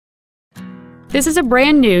This is a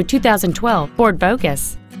brand new 2012 Ford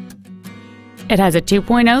Focus. It has a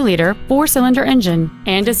 2.0-liter four-cylinder engine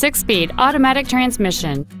and a 6-speed automatic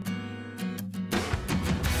transmission.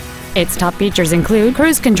 Its top features include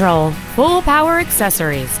cruise control, full power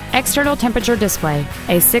accessories, external temperature display,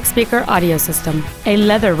 a 6-speaker audio system, a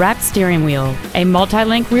leather-wrapped steering wheel, a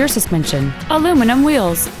multi-link rear suspension, aluminum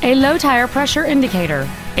wheels, a low tire pressure indicator,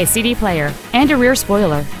 a CD player, and a rear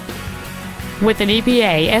spoiler. With an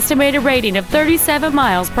EPA estimated rating of 37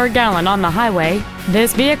 miles per gallon on the highway,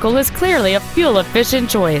 this vehicle is clearly a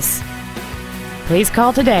fuel-efficient choice. Please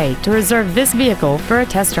call today to reserve this vehicle for a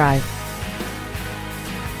test drive.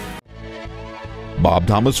 Bob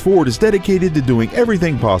Thomas Ford is dedicated to doing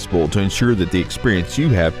everything possible to ensure that the experience you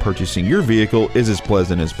have purchasing your vehicle is as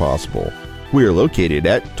pleasant as possible. We are located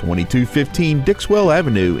at 2215 Dixwell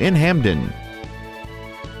Avenue in Hamden.